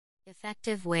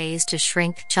Effective ways to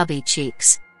shrink chubby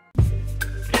cheeks.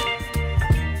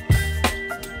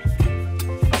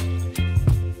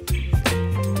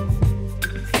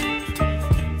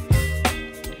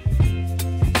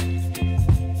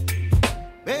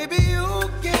 Baby, you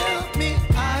give me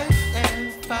ice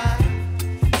and fire.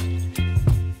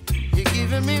 You're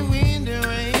giving me wind and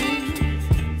rain.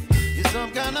 You're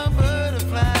some kind of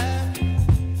butterfly.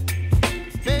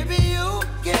 Baby, you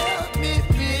give me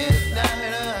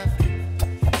midnight.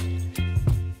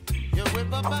 You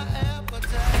whip up my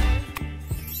appetite.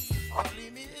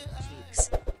 Leave me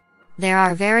There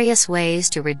are various ways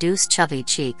to reduce chubby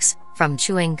cheeks, from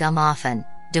chewing gum often,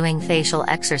 doing facial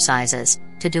exercises,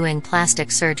 to doing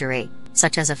plastic surgery,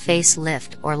 such as a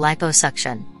facelift or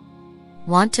liposuction.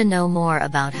 Want to know more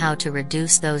about how to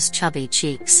reduce those chubby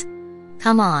cheeks?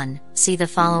 Come on, see the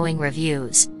following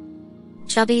reviews.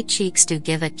 Chubby cheeks do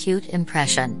give a cute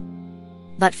impression.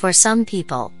 But for some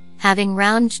people, having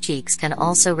round cheeks can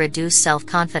also reduce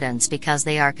self-confidence because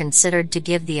they are considered to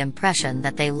give the impression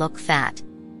that they look fat.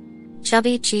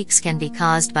 Chubby cheeks can be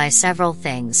caused by several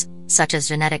things, such as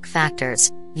genetic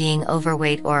factors, being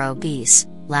overweight or obese,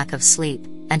 lack of sleep,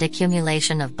 and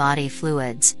accumulation of body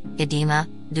fluids, edema,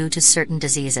 due to certain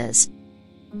diseases.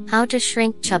 How to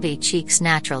shrink chubby cheeks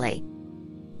naturally.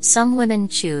 Some women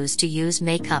choose to use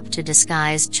makeup to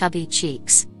disguise chubby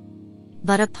cheeks.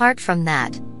 But apart from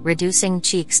that, reducing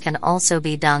cheeks can also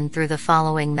be done through the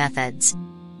following methods.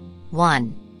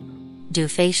 1. Do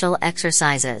facial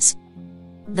exercises.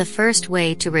 The first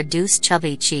way to reduce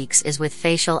chubby cheeks is with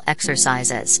facial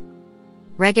exercises.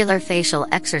 Regular facial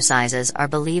exercises are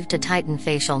believed to tighten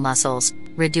facial muscles,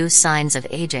 reduce signs of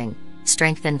aging,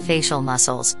 strengthen facial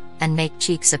muscles, and make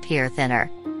cheeks appear thinner.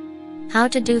 How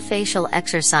to do facial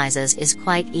exercises is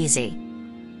quite easy.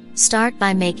 Start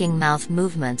by making mouth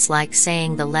movements like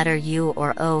saying the letter U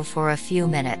or O for a few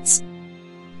minutes.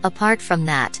 Apart from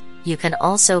that, you can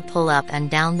also pull up and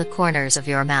down the corners of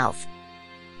your mouth.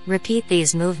 Repeat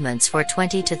these movements for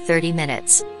 20 to 30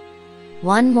 minutes.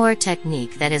 One more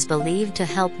technique that is believed to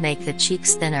help make the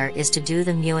cheeks thinner is to do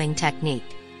the mewing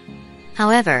technique.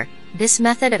 However, this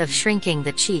method of shrinking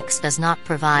the cheeks does not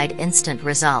provide instant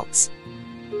results.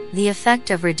 The effect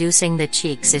of reducing the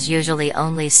cheeks is usually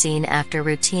only seen after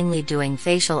routinely doing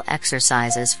facial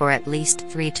exercises for at least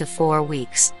 3 to 4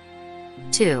 weeks.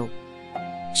 2.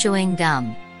 Chewing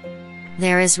gum.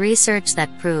 There is research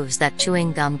that proves that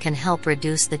chewing gum can help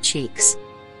reduce the cheeks.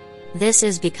 This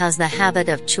is because the habit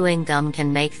of chewing gum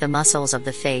can make the muscles of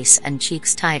the face and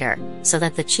cheeks tighter, so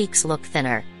that the cheeks look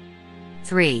thinner.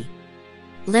 3.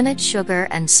 Limit sugar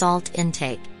and salt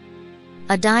intake.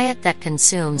 A diet that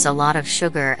consumes a lot of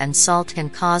sugar and salt can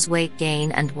cause weight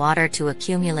gain and water to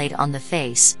accumulate on the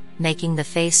face, making the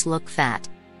face look fat.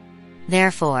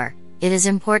 Therefore, it is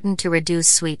important to reduce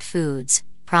sweet foods,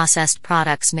 processed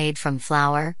products made from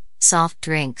flour, soft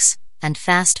drinks, and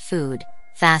fast food,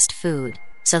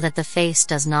 so that the face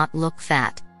does not look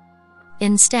fat.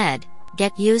 Instead,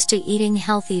 get used to eating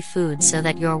healthy food so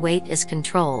that your weight is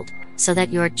controlled, so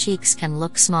that your cheeks can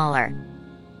look smaller.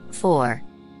 4.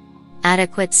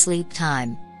 Adequate sleep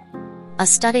time. A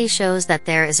study shows that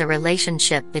there is a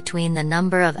relationship between the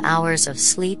number of hours of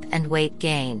sleep and weight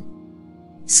gain.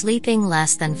 Sleeping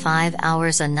less than 5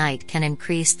 hours a night can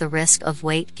increase the risk of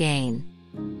weight gain.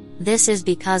 This is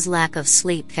because lack of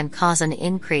sleep can cause an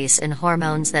increase in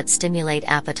hormones that stimulate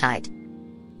appetite.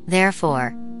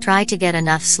 Therefore, try to get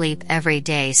enough sleep every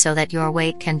day so that your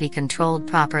weight can be controlled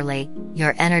properly,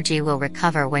 your energy will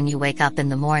recover when you wake up in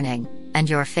the morning, and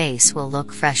your face will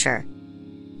look fresher.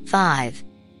 5.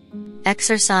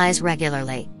 Exercise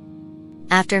regularly.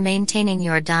 After maintaining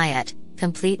your diet,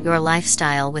 complete your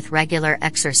lifestyle with regular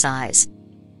exercise.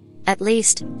 At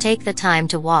least, take the time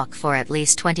to walk for at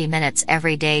least 20 minutes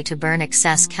every day to burn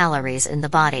excess calories in the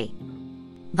body.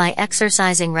 By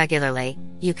exercising regularly,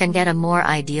 you can get a more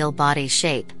ideal body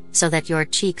shape, so that your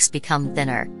cheeks become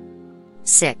thinner.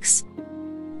 6.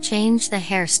 Change the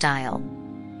hairstyle.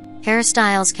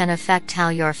 Hairstyles can affect how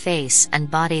your face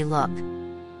and body look.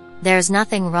 There's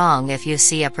nothing wrong if you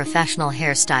see a professional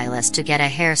hairstylist to get a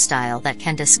hairstyle that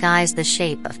can disguise the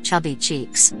shape of chubby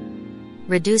cheeks.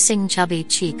 Reducing chubby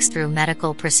cheeks through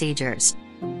medical procedures.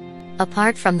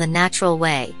 Apart from the natural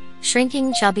way,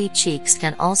 shrinking chubby cheeks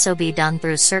can also be done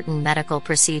through certain medical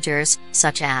procedures,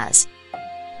 such as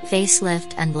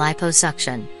facelift and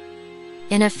liposuction.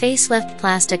 In a facelift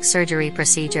plastic surgery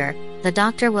procedure, the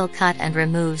doctor will cut and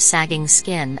remove sagging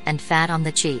skin and fat on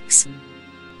the cheeks.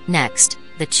 Next,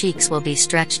 the cheeks will be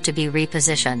stretched to be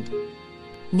repositioned.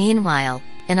 Meanwhile,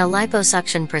 in a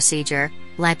liposuction procedure,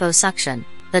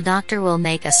 The doctor will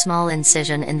make a small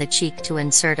incision in the cheek to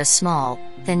insert a small,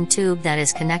 thin tube that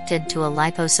is connected to a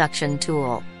liposuction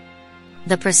tool.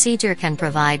 The procedure can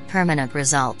provide permanent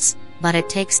results, but it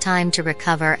takes time to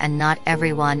recover and not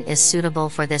everyone is suitable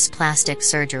for this plastic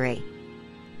surgery.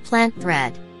 Plant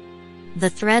thread. The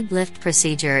thread lift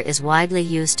procedure is widely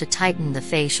used to tighten the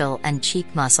facial and cheek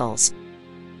muscles.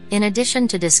 In addition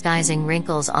to disguising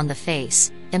wrinkles on the face,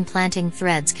 implanting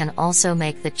threads can also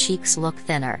make the cheeks look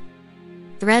thinner.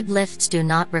 Thread lifts do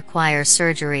not require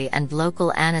surgery and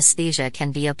local anesthesia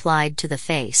can be applied to the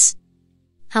face.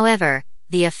 However,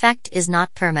 the effect is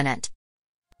not permanent.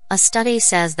 A study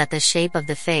says that the shape of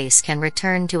the face can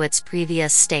return to its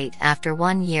previous state after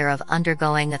 1 year of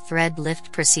undergoing a thread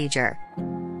lift procedure.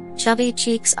 Chubby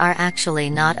cheeks are actually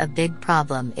not a big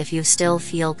problem if you still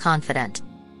feel confident.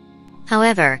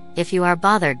 However, if you are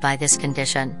bothered by this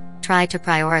condition, try to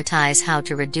prioritize how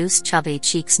to reduce chubby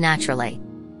cheeks naturally.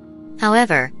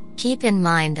 However, keep in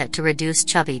mind that to reduce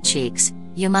chubby cheeks,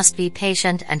 you must be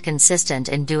patient and consistent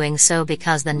in doing so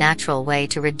because the natural way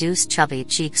to reduce chubby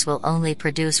cheeks will only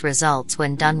produce results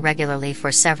when done regularly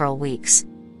for several weeks.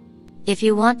 If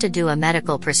you want to do a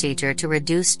medical procedure to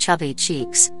reduce chubby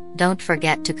cheeks, don't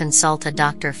forget to consult a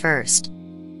doctor first.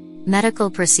 Medical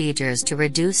procedures to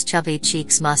reduce chubby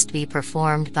cheeks must be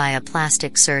performed by a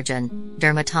plastic surgeon,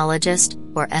 dermatologist,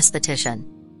 or esthetician.